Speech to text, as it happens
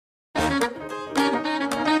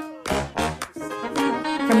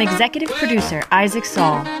From executive producer Isaac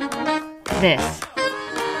Saul, this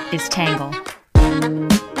is Tangle.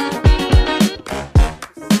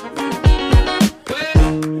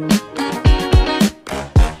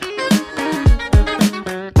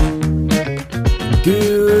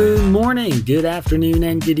 Good morning, good afternoon,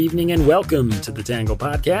 and good evening, and welcome to the Tangle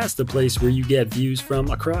Podcast, the place where you get views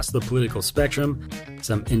from across the political spectrum,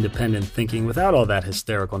 some independent thinking without all that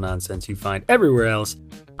hysterical nonsense you find everywhere else.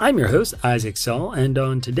 I'm your host, Isaac Saul, and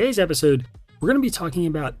on today's episode, we're going to be talking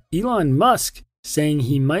about Elon Musk saying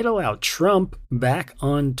he might allow Trump back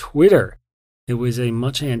on Twitter. It was a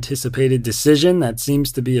much anticipated decision that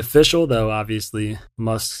seems to be official, though obviously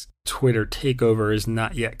Musk's Twitter takeover is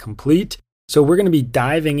not yet complete. So we're going to be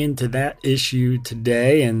diving into that issue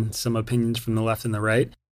today and some opinions from the left and the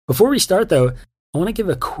right. Before we start, though, I want to give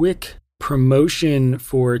a quick promotion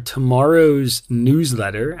for tomorrow's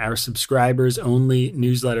newsletter, our subscribers-only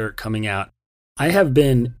newsletter coming out. I have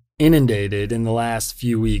been inundated in the last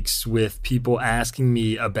few weeks with people asking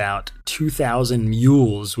me about 2000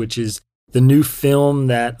 Mules, which is the new film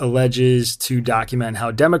that alleges to document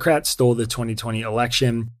how Democrats stole the 2020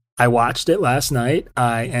 election. I watched it last night.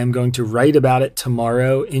 I am going to write about it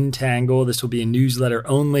tomorrow in Tangle. This will be a newsletter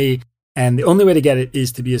only, and the only way to get it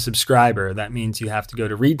is to be a subscriber. That means you have to go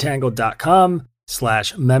to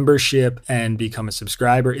readtangle.com/membership and become a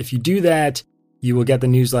subscriber. If you do that, you will get the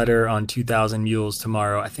newsletter on 2000 Mules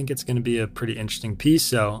tomorrow. I think it's going to be a pretty interesting piece,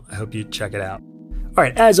 so I hope you check it out. All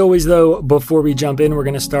right, as always, though, before we jump in, we're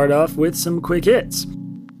going to start off with some quick hits.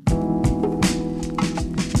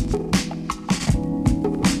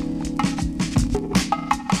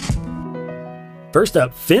 First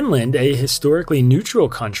up, Finland, a historically neutral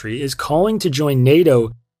country, is calling to join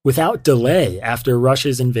NATO without delay after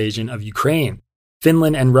Russia's invasion of Ukraine.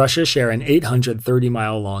 Finland and Russia share an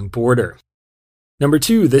 830-mile-long border. Number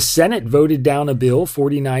two, the Senate voted down a bill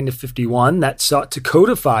 49-51 that sought to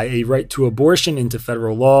codify a right to abortion into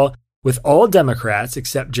federal law, with all Democrats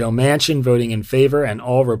except Joe Manchin voting in favor and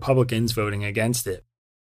all Republicans voting against it.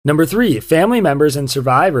 Number three, family members and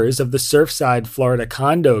survivors of the Surfside, Florida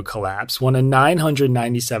condo collapse won a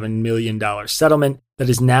 $997 million settlement that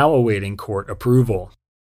is now awaiting court approval.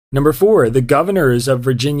 Number four, the governors of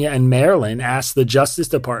Virginia and Maryland asked the Justice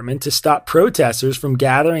Department to stop protesters from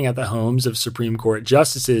gathering at the homes of Supreme Court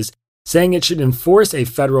justices, saying it should enforce a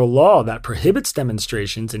federal law that prohibits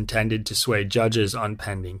demonstrations intended to sway judges on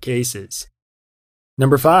pending cases.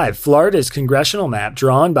 Number five, Florida's congressional map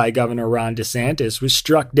drawn by Governor Ron DeSantis was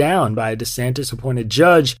struck down by a DeSantis-appointed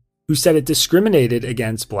judge who said it discriminated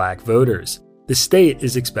against black voters. The state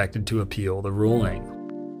is expected to appeal the ruling.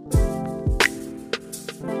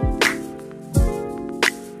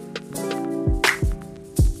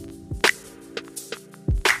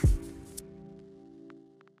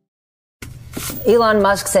 Elon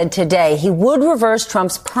Musk said today he would reverse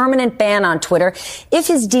Trump's permanent ban on Twitter if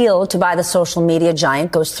his deal to buy the social media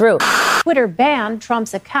giant goes through. Twitter banned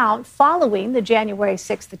Trump's account following the January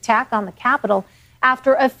 6th attack on the Capitol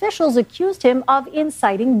after officials accused him of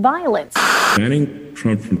inciting violence. Banning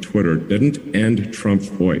Trump from Twitter didn't end Trump's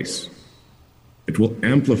voice. It will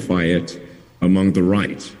amplify it among the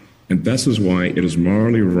right. And this is why it is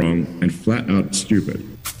morally wrong and flat out stupid.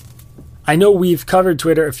 I know we've covered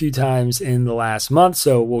Twitter a few times in the last month,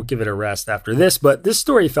 so we'll give it a rest after this, but this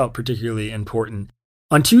story felt particularly important.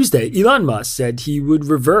 On Tuesday, Elon Musk said he would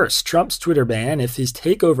reverse Trump's Twitter ban if his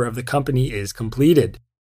takeover of the company is completed.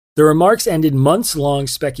 The remarks ended months-long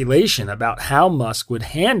speculation about how Musk would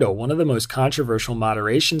handle one of the most controversial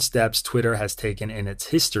moderation steps Twitter has taken in its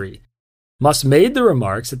history. Musk made the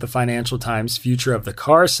remarks at the Financial Times Future of the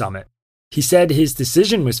Car Summit. He said his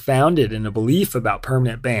decision was founded in a belief about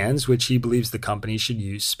permanent bans, which he believes the company should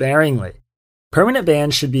use sparingly. Permanent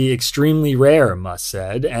bans should be extremely rare, Musk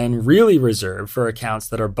said, and really reserved for accounts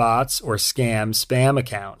that are bots or spam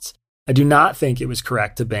accounts. I do not think it was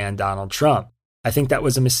correct to ban Donald Trump. I think that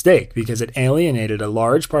was a mistake because it alienated a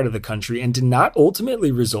large part of the country and did not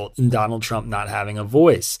ultimately result in Donald Trump not having a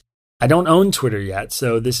voice. I don't own Twitter yet,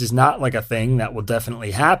 so this is not like a thing that will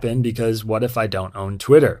definitely happen because what if I don't own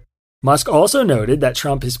Twitter? Musk also noted that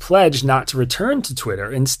Trump has pledged not to return to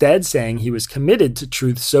Twitter, instead saying he was committed to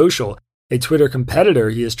Truth Social, a Twitter competitor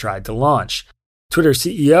he has tried to launch. Twitter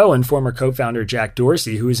CEO and former co-founder Jack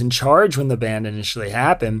Dorsey, who was in charge when the ban initially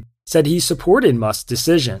happened, said he supported Musk's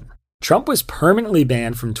decision. Trump was permanently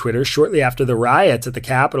banned from Twitter shortly after the riots at the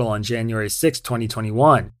Capitol on January 6,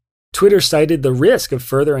 2021. Twitter cited the risk of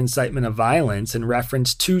further incitement of violence and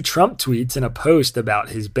referenced 2 Trump tweets in a post about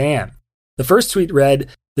his ban. The first tweet read,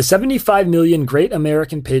 The 75 million great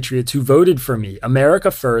American patriots who voted for me, America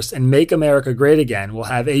first, and Make America Great Again, will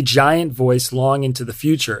have a giant voice long into the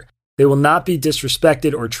future. They will not be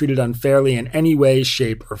disrespected or treated unfairly in any way,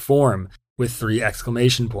 shape, or form, with 3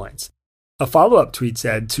 exclamation points. A follow-up tweet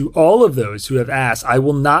said, "To all of those who have asked, I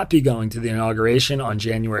will not be going to the inauguration on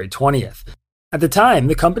January 20th. At the time,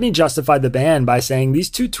 the company justified the ban by saying these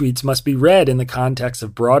 2 tweets must be read in the context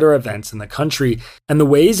of broader events in the country and the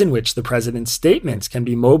ways in which the president's statements can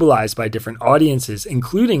be mobilized by different audiences,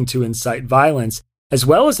 including to incite violence, as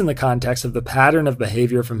well as in the context of the pattern of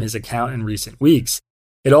behavior from his account in recent weeks."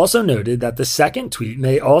 It also noted that the second tweet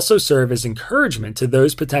may also serve as encouragement to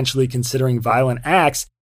those potentially considering violent acts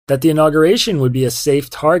that the inauguration would be a safe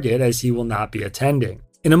target as he will not be attending.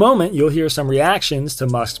 In a moment, you'll hear some reactions to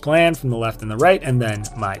Musk's plan from the left and the right, and then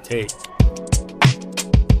my take.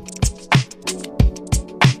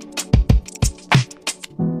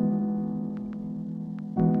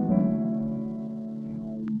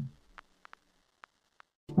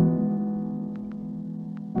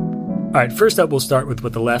 All right, first up, we'll start with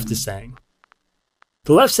what the left is saying.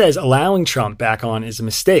 The left says allowing Trump back on is a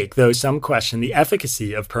mistake, though some question the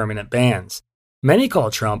efficacy of permanent bans. Many call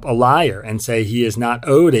Trump a liar and say he is not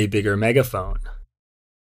owed a bigger megaphone.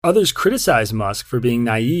 Others criticize Musk for being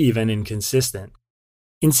naive and inconsistent.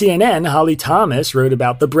 In CNN, Holly Thomas wrote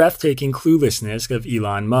about the breathtaking cluelessness of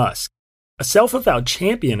Elon Musk. A self-avowed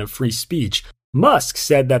champion of free speech, Musk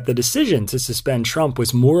said that the decision to suspend Trump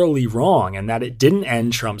was morally wrong and that it didn't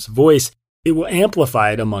end Trump's voice, it will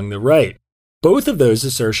amplify it among the right. Both of those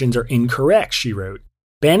assertions are incorrect, she wrote.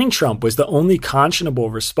 Banning Trump was the only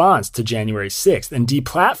conscionable response to January 6th, and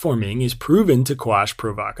deplatforming is proven to quash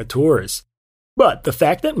provocateurs. But the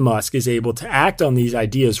fact that Musk is able to act on these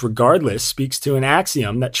ideas regardless speaks to an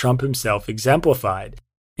axiom that Trump himself exemplified.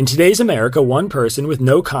 In today's America, one person with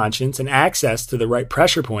no conscience and access to the right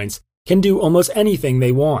pressure points can do almost anything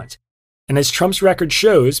they want. And as Trump's record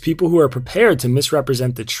shows, people who are prepared to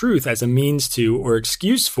misrepresent the truth as a means to, or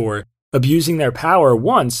excuse for, abusing their power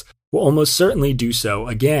once will almost certainly do so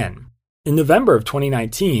again. In November of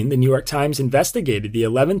 2019, the New York Times investigated the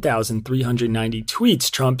 11,390 tweets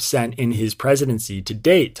Trump sent in his presidency to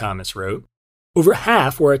date, Thomas wrote. Over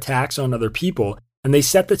half were attacks on other people, and they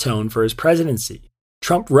set the tone for his presidency.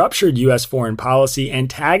 Trump ruptured U.S. foreign policy,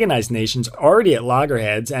 antagonized nations already at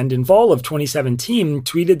loggerheads, and in fall of 2017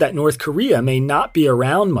 tweeted that North Korea may not be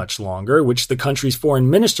around much longer, which the country's foreign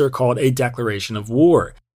minister called a declaration of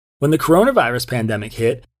war. When the coronavirus pandemic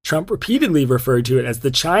hit, Trump repeatedly referred to it as the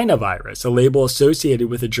China virus, a label associated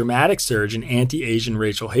with a dramatic surge in anti-Asian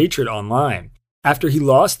racial hatred online. After he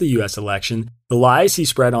lost the U.S. election, the lies he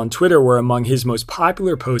spread on Twitter were among his most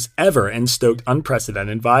popular posts ever and stoked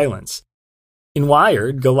unprecedented violence. In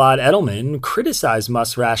Wired, Gilad Edelman criticized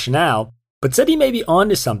Musk's rationale, but said he may be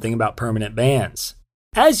onto something about permanent bans.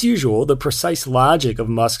 As usual, the precise logic of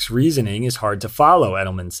Musk's reasoning is hard to follow,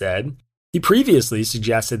 Edelman said. He previously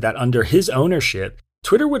suggested that under his ownership,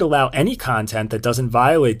 Twitter would allow any content that doesn't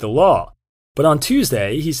violate the law. But on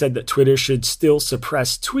Tuesday, he said that Twitter should still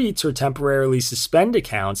suppress tweets or temporarily suspend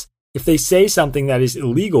accounts if they say something that is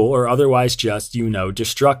illegal or otherwise just,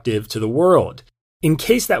 destructive to the world. In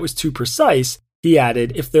case that was too precise, he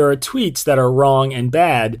added, if there are tweets that are wrong and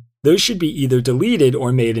bad, those should be either deleted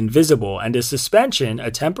or made invisible, and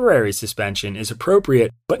a temporary suspension, is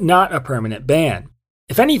appropriate, but not a permanent ban.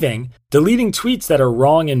 If anything, deleting tweets that are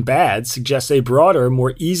wrong and bad suggests a broader,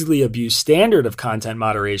 more easily abused standard of content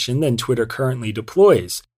moderation than Twitter currently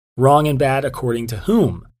deploys. Wrong and bad according to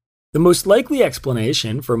whom? The most likely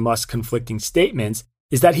explanation for Musk's conflicting statements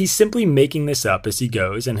is that he's simply making this up as he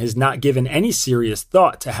goes and has not given any serious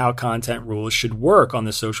thought to how content rules should work on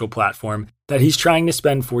the social platform that he's trying to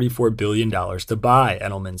spend $44 billion to buy,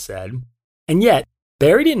 Edelman said. And yet,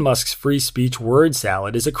 buried in Musk's free speech word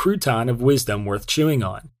salad is a crouton of wisdom worth chewing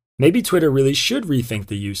on. Maybe Twitter really should rethink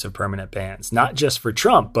the use of permanent bans, not just for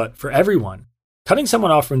Trump, but for everyone. Cutting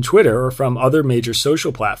someone off from Twitter or from other major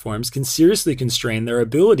social platforms can seriously constrain their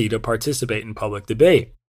ability to participate in public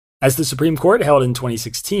debate. As the Supreme Court held in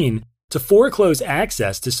 2016, to foreclose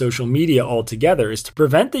access to social media altogether is to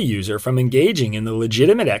prevent the user from engaging in the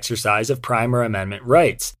legitimate exercise of Primer Amendment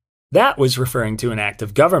rights. That was referring to an act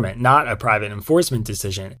of government, not a private enforcement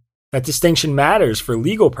decision. That distinction matters for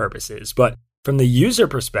legal purposes, but from the user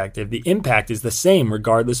perspective, the impact is the same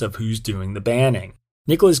regardless of who's doing the banning.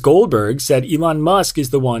 Nicholas Goldberg said Elon Musk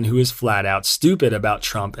is the one who is flat out stupid about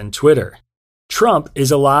Trump and Twitter. Trump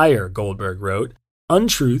is a liar, Goldberg wrote.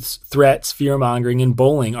 Untruths, threats, fear-mongering, and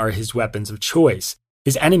bullying are his weapons of choice.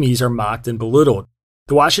 His enemies are mocked and belittled.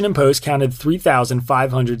 The Washington Post counted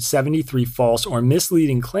 3,573 false or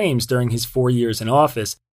misleading claims during his 4 years in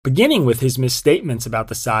office, beginning with his misstatements about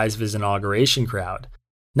the size of his inauguration crowd.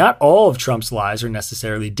 Not all of Trump's lies are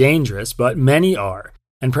necessarily dangerous, but many are,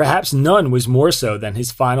 and perhaps none was more so than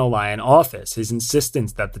his final lie in office, his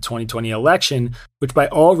insistence that the 2020 election, which by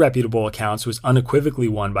all reputable accounts was unequivocally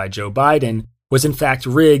won by Joe Biden, was in fact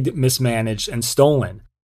rigged, mismanaged, and stolen.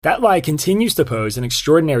 That lie continues to pose an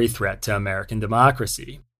extraordinary threat to American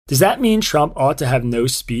democracy. Does that mean Trump ought to have no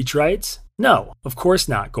speech rights? No, of course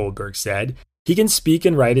not, Goldberg said. He can speak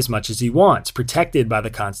and write as much as he wants, protected by the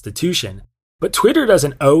Constitution. But Twitter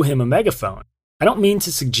doesn't owe him a megaphone. I don't mean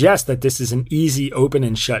to suggest that this is an easy, open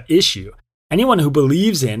and shut issue. Anyone who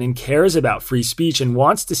believes in and cares about free speech and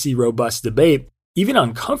wants to see robust debate, even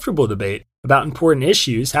uncomfortable debate, about important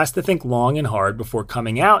issues has to think long and hard before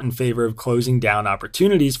coming out in favor of closing down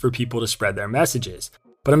opportunities for people to spread their messages.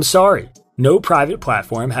 But I'm sorry, no private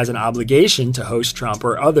platform has an obligation to host Trump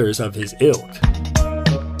or others of his ilk.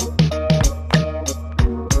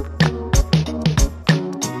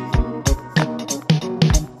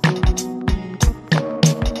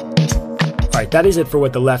 All right, that is it for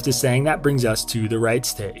what the left is saying. That brings us to the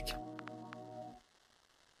right's take.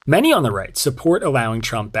 Many on the right support allowing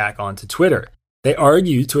Trump back onto Twitter. They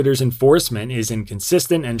argue Twitter's enforcement is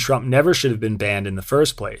inconsistent and Trump never should have been banned in the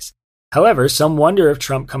first place. However, some wonder if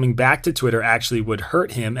Trump coming back to Twitter actually would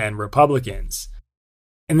hurt him and Republicans.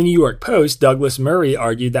 In the New York Post, Douglas Murray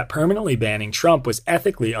argued that permanently banning Trump was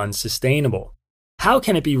ethically unsustainable. How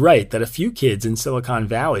can it be right that a few kids in Silicon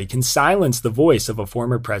Valley can silence the voice of a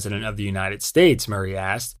former president of the United States, Murray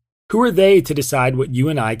asked. Who are they to decide what you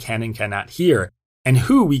and I can and cannot hear? And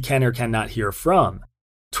who we can or cannot hear from.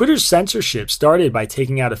 Twitter's censorship started by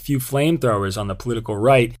taking out a few flamethrowers on the political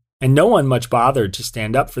right, and no one much bothered to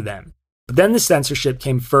stand up for them. But then the censorship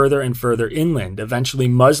came further and further inland, eventually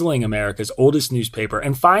muzzling America's oldest newspaper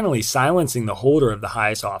and finally silencing the holder of the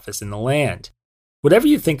highest office in the land. Whatever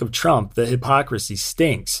you think of Trump, the hypocrisy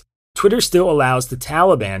stinks. Twitter still allows the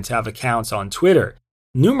Taliban to have accounts on Twitter.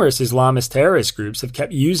 Numerous Islamist terrorist groups have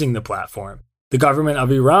kept using the platform. The government of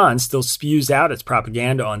Iran still spews out its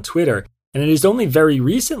propaganda on Twitter, and it is only very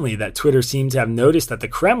recently that Twitter seemed to have noticed that the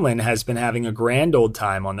Kremlin has been having a grand old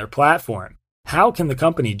time on their platform. How can the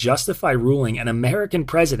company justify ruling an American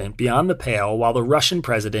president beyond the pale while the Russian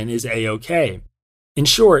president is A-OK? In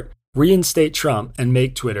short, reinstate Trump and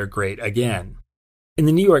make Twitter great again. In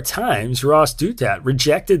the New York Times, Ross Douthat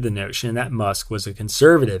rejected the notion that Musk was a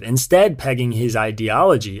conservative, instead pegging his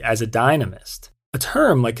ideology as a dynamist. A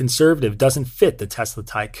term like conservative doesn't fit the Tesla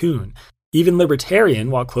tycoon. Even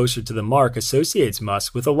libertarian, while closer to the mark, associates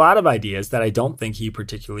Musk with a lot of ideas that I don't think he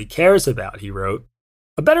particularly cares about, he wrote.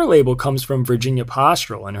 A better label comes from Virginia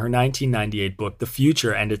Postrel in her 1998 book, The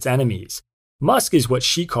Future and Its Enemies. Musk is what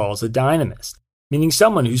she calls a dynamist, meaning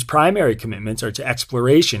someone whose primary commitments are to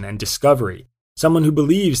exploration and discovery, someone who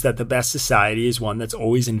believes that the best society is one that's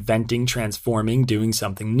always inventing, transforming, doing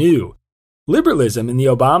something new. Liberalism in the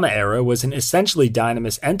Obama era was an essentially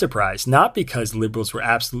dynamist enterprise, not because liberals were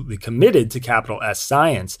absolutely committed to capital S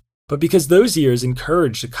science, but because those years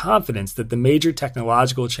encouraged a confidence that the major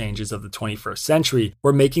technological changes of the 21st century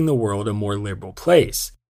were making the world a more liberal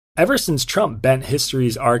place. Ever since Trump bent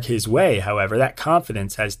history's arc his way, however, that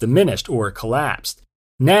confidence has diminished or collapsed.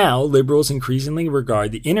 Now, liberals increasingly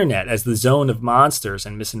regard the internet as the zone of monsters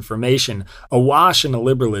and misinformation, awash in a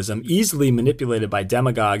liberalism easily manipulated by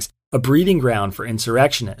demagogues, a breeding ground for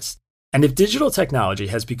insurrectionists. And if digital technology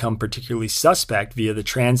has become particularly suspect via the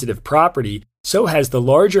transitive property, so has the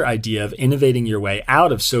larger idea of innovating your way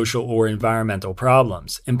out of social or environmental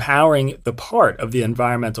problems, empowering the part of the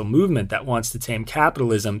environmental movement that wants to tame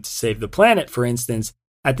capitalism to save the planet, for instance,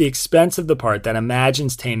 at the expense of the part that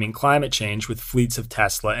imagines taming climate change with fleets of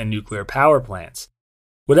Tesla and nuclear power plants.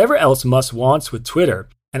 Whatever else Musk wants with Twitter,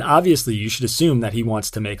 and obviously you should assume that he wants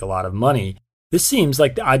to make a lot of money, this seems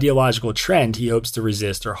like the ideological trend he hopes to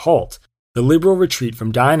resist or halt, the liberal retreat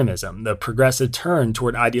from dynamism, the progressive turn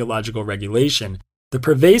toward ideological regulation, the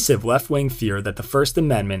pervasive left-wing fear that the First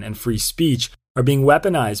Amendment and free speech are being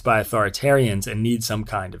weaponized by authoritarians and need some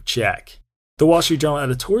kind of check. The Wall Street Journal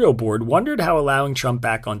editorial board wondered how allowing Trump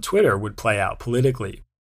back on Twitter would play out politically.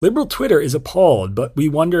 Liberal Twitter is appalled, but we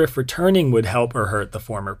wonder if returning would help or hurt the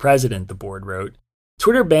former president, the board wrote.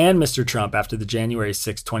 Twitter banned Mr. Trump after the January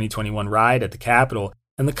 6, 2021 riot at the Capitol,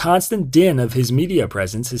 and the constant din of his media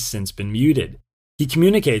presence has since been muted. He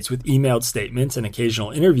communicates with emailed statements and occasional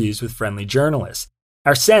interviews with friendly journalists.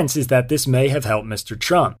 Our sense is that this may have helped Mr.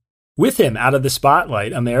 Trump. With him out of the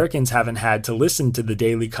spotlight, Americans haven't had to listen to the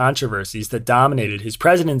daily controversies that dominated his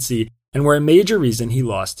presidency, and were a major reason he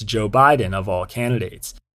lost to Joe Biden of all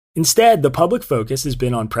candidates. Instead, the public focus has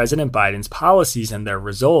been on President Biden's policies and their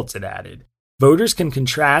results, it added. Voters can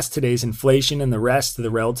contrast today's inflation and the rest to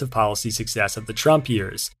the relative policy success of the Trump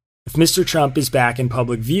years. If Mr. Trump is back in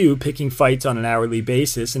public view, picking fights on an hourly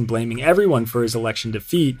basis and blaming everyone for his election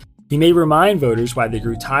defeat, he may remind voters why they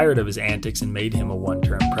grew tired of his antics and made him a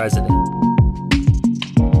one-term president.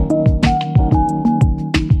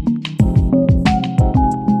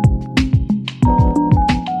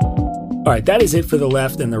 All right, that is it for the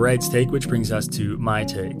left and the right's take, which brings us to my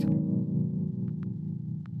take.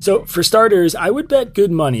 So, for starters, I would bet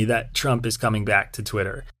good money that Trump is coming back to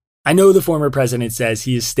Twitter. I know the former president says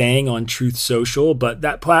he is staying on Truth Social, but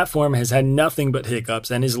that platform has had nothing but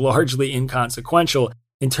hiccups and is largely inconsequential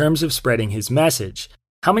in terms of spreading his message.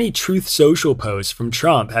 How many Truth Social posts from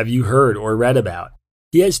Trump have you heard or read about?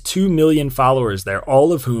 He has 2 million followers there,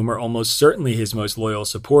 all of whom are almost certainly his most loyal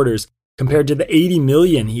supporters, compared to the 80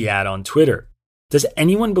 million he had on Twitter. Does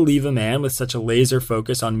anyone believe a man with such a laser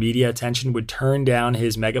focus on media attention would turn down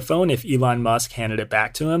his megaphone if Elon Musk handed it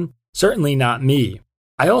back to him? Certainly not me.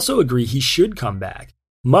 I also agree he should come back.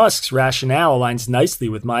 Musk's rationale aligns nicely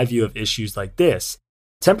with my view of issues like this.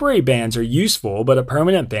 Temporary bans are useful, but a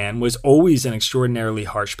permanent ban was always an extraordinarily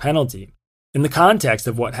harsh penalty. In the context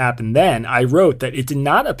of what happened then, I wrote that it did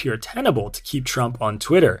not appear tenable to keep Trump on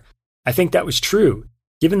Twitter. I think that was true.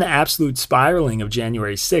 Given the absolute spiraling of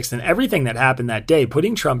January 6th and everything that happened that day,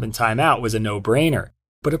 putting Trump in timeout was a no-brainer.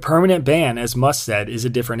 But a permanent ban, as Musk said, is a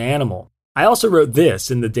different animal. I also wrote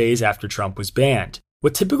this in the days after Trump was banned.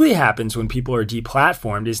 What typically happens when people are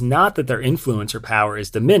deplatformed is not that their influence or power is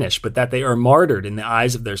diminished, but that they are martyred in the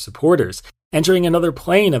eyes of their supporters, entering another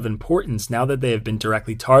plane of importance now that they have been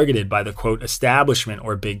directly targeted by the, quote, establishment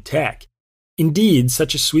or big tech. Indeed,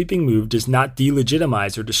 such a sweeping move does not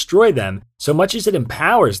delegitimize or destroy them so much as it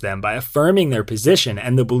empowers them by affirming their position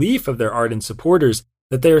and the belief of their ardent supporters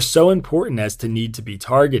that they are so important as to need to be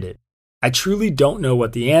targeted. I truly don't know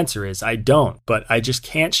what the answer is, I don't, but I just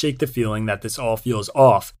can't shake the feeling that this all feels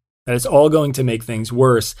off, that it's all going to make things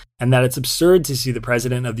worse, and that it's absurd to see the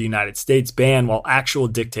President of the United States banned while actual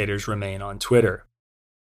dictators remain on Twitter.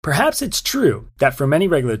 Perhaps it's true that for many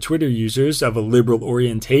regular Twitter users of a liberal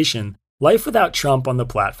orientation, life without Trump on the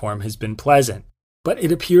platform has been pleasant, but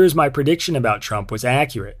it appears my prediction about Trump was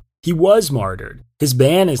accurate. He was martyred. His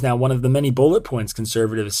ban is now one of the many bullet points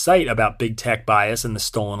conservatives cite about big tech bias and the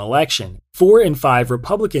stolen election. 4 in 5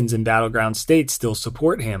 Republicans in battleground states still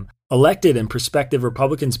support him. Elected and prospective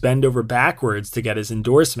Republicans bend over backwards to get his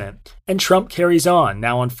endorsement. And Trump carries on,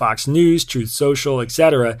 now on Fox News, Truth Social,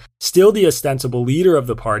 etc., still the ostensible leader of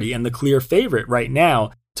the party and the clear favorite right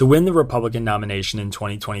now to win the Republican nomination in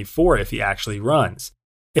 2024 if he actually runs.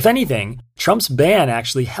 If anything, Trump's ban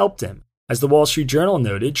actually helped him. As the Wall Street Journal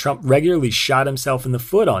noted, Trump regularly shot himself in the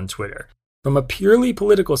foot on Twitter. From a purely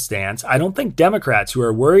political stance, I don't think Democrats who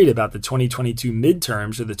are worried about the 2022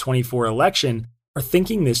 midterms or the 24 election are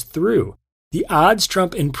thinking this through. The odds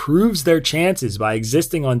Trump improves their chances by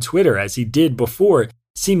existing on Twitter as he did before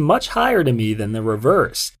seem much higher to me than the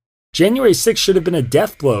reverse. January 6th should have been a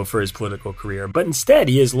death blow for his political career, but instead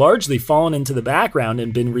he has largely fallen into the background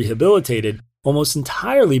and been rehabilitated almost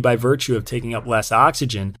entirely by virtue of taking up less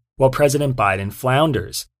oxygen while President Biden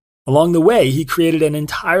flounders. Along the way, he created an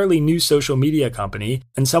entirely new social media company,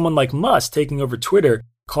 and someone like Musk taking over Twitter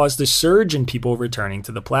caused a surge in people returning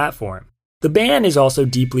to the platform. The ban is also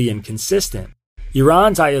deeply inconsistent.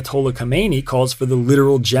 Iran's Ayatollah Khamenei calls for the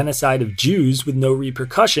literal genocide of Jews with no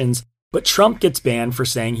repercussions, but Trump gets banned for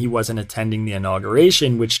saying he wasn't attending the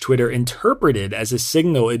inauguration, which Twitter interpreted as a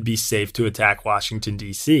signal it'd be safe to attack Washington,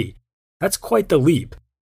 D.C. That's quite the leap.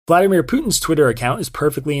 Vladimir Putin's Twitter account is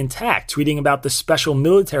perfectly intact, tweeting about the special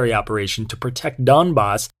military operation to protect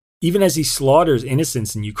Donbass, even as he slaughters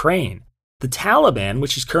innocents in Ukraine. The Taliban,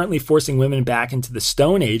 which is currently forcing women back into the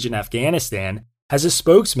Stone Age in Afghanistan, has a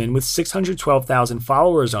spokesman with 612,000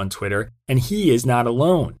 followers on Twitter, and he is not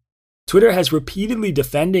alone. Twitter has repeatedly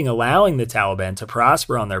defending allowing the Taliban to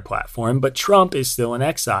prosper on their platform, but Trump is still in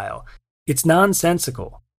exile. It's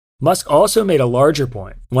nonsensical. Musk also made a larger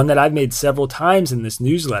point, one that I've made several times in this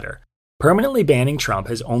newsletter. Permanently banning Trump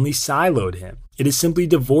has only siloed him. It has simply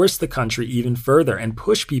divorced the country even further and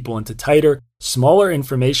pushed people into tighter, smaller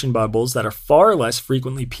information bubbles that are far less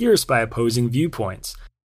frequently pierced by opposing viewpoints.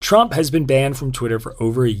 Trump has been banned from Twitter for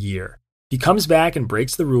over a year. If he comes back and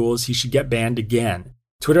breaks the rules, he should get banned again.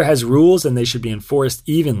 Twitter has rules and they should be enforced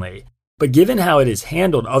evenly. But given how it has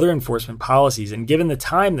handled other enforcement policies and given the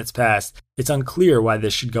time that's passed, it's unclear why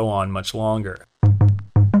this should go on much longer.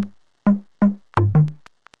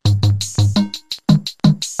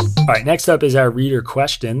 All All right, next up is our reader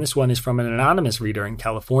question. This one is from an anonymous reader in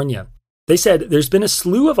California. They said, there's been a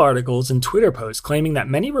slew of articles and Twitter posts claiming that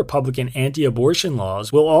many Republican anti-abortion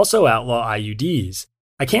laws will also outlaw IUDs.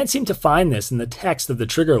 I can't seem to find this in the text of the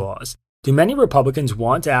trigger laws. Do many Republicans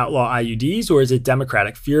want to outlaw IUDs, or is it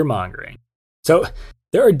Democratic fear-mongering? So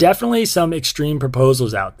there are definitely some extreme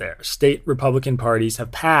proposals out there. State Republican parties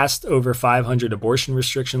have passed over 500 abortion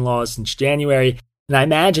restriction laws since January, and I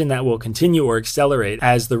imagine that will continue or accelerate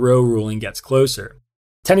as the Roe ruling gets closer.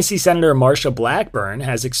 Tennessee Senator Marsha Blackburn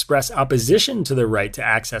has expressed opposition to the right to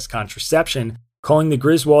access contraception, calling the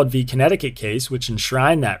Griswold v. Connecticut case, which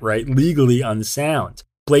enshrined that right, legally unsound.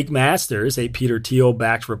 Blake Masters, a Peter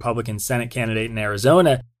Thiel-backed Republican Senate candidate in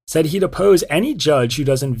Arizona, said he'd oppose any judge who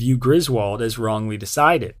doesn't view Griswold as wrongly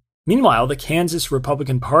decided. Meanwhile, the Kansas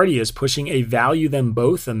Republican Party is pushing a Value Them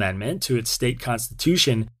Both amendment to its state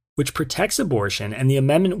constitution, which protects abortion, and the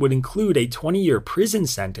amendment would include a 20-year prison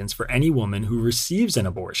sentence for any woman who receives an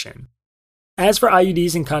abortion. As for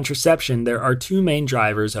IUDs and contraception, there are two main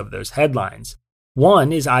drivers of those headlines.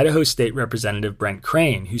 One is Idaho State Representative Brent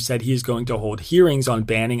Crane, who said he is going to hold hearings on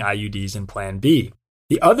banning IUDs in Plan B.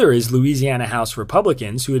 The other is Louisiana House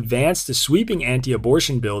Republicans, who advanced a sweeping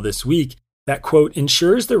anti-abortion bill this week that, quote,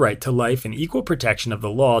 ensures the right to life and equal protection of the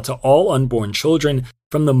law to all unborn children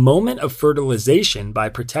from the moment of fertilization by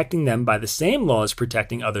protecting them by the same laws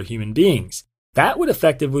protecting other human beings. That would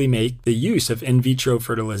effectively make the use of in vitro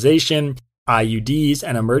fertilization, IUDs,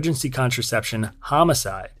 and emergency contraception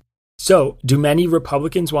homicide. So, do many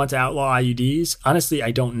Republicans want to outlaw IUDs? Honestly,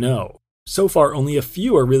 I don't know. So far, only a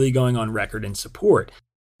few are really going on record in support.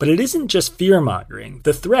 But it isn't just fear-mongering.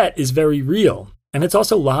 The threat is very real, and it's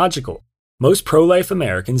also logical. Most pro-life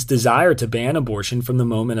Americans desire to ban abortion from the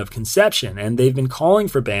moment of conception, and they've been calling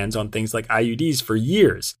for bans on things like IUDs for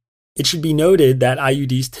years. It should be noted that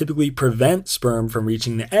IUDs typically prevent sperm from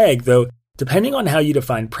reaching the egg, though depending on how you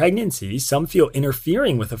define pregnancy, some feel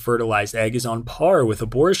interfering with a fertilized egg is on par with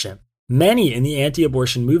abortion. Many in the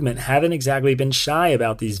anti-abortion movement haven't exactly been shy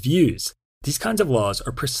about these views. These kinds of laws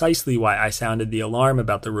are precisely why I sounded the alarm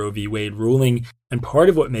about the Roe v. Wade ruling, and part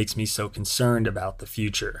of what makes me so concerned about the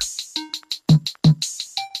future.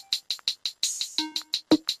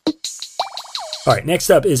 All right, next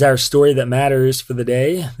up is our story that matters for the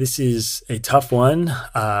day. This is a tough one.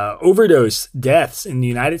 Overdose deaths in the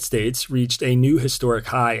United States reached a new historic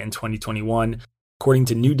high in 2021, according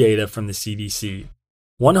to new data from the CDC.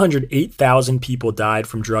 108,000 people died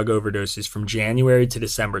from drug overdoses from January to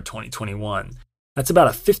December 2021. That's about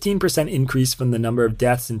a 15% increase from the number of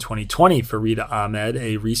deaths in 2020 for Rita Ahmed,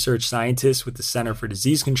 a research scientist with the Center for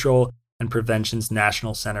Disease Control and Prevention's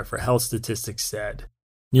National Center for Health Statistics said.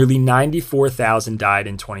 Nearly 94,000 died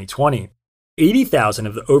in 2020. 80,000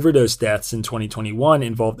 of the overdose deaths in 2021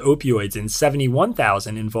 involved opioids, and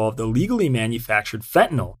 71,000 involved illegally manufactured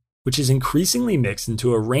fentanyl, which is increasingly mixed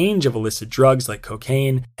into a range of illicit drugs like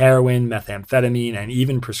cocaine, heroin, methamphetamine, and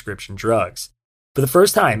even prescription drugs. For the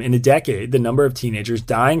first time in a decade, the number of teenagers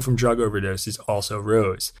dying from drug overdoses also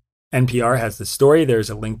rose. NPR has the story. There's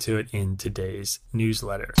a link to it in today's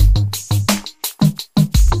newsletter.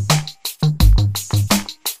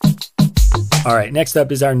 All right, next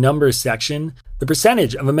up is our numbers section. The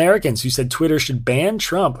percentage of Americans who said Twitter should ban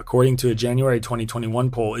Trump, according to a January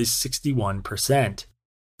 2021 poll, is 61%.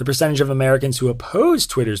 The percentage of Americans who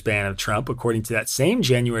opposed Twitter's ban of Trump, according to that same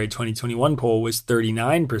January 2021 poll, was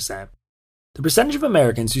 39%. The percentage of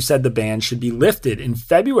Americans who said the ban should be lifted in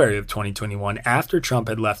February of 2021 after Trump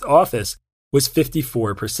had left office was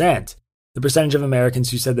 54%. The percentage of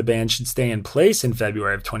Americans who said the ban should stay in place in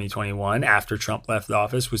February of 2021 after Trump left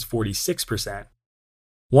office was 46%.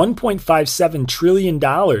 $1.57 trillion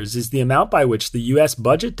is the amount by which the U.S.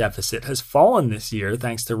 budget deficit has fallen this year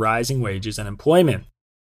thanks to rising wages and employment.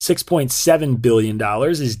 $6.7 billion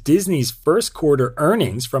is Disney's first quarter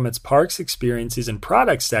earnings from its parks, experiences, and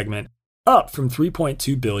products segment, up from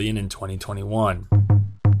 $3.2 billion in 2021.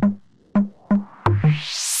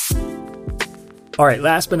 All right,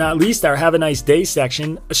 last but not least, our Have a Nice Day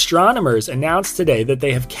section. Astronomers announced today that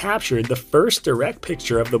they have captured the first direct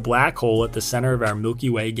picture of the black hole at the center of our Milky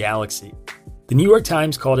Way galaxy. The New York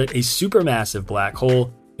Times called it a supermassive black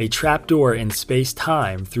hole, a trapdoor in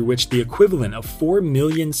space-time through which the equivalent of 4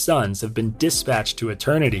 million suns have been dispatched to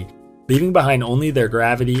eternity, leaving behind only their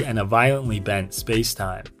gravity and a violently bent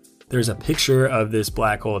space-time. There's a picture of this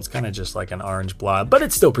black hole. It's kind of just like an orange blob, but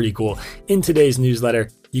it's still pretty cool. In today's newsletter,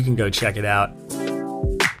 you can go check it out.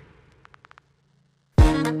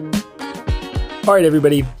 All right,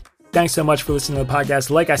 everybody. Thanks so much for listening to the podcast.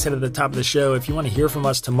 Like I said at the top of the show, if you want to hear from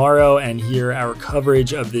us tomorrow and hear our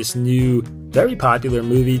coverage of this new, very popular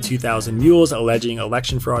movie, 2000 Mules, alleging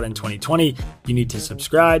election fraud in 2020, you need to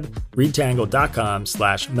subscribe,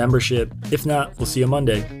 readtangle.com/membership. If not, we'll see you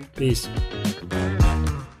Monday. Peace.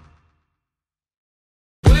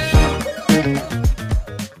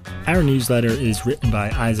 Our newsletter is written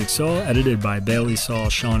by Isaac Saul, edited by Bailey Saul,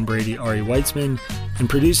 Sean Brady, Ari Weitzman, and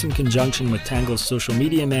produced in conjunction with Tangle's social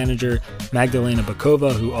media manager, Magdalena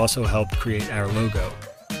Bokova, who also helped create our logo.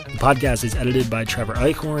 The podcast is edited by Trevor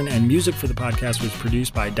Eichhorn, and music for the podcast was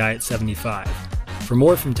produced by Diet75. For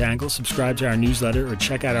more from Tangle, subscribe to our newsletter or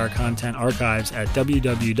check out our content archives at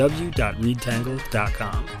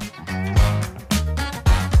www.readtangle.com.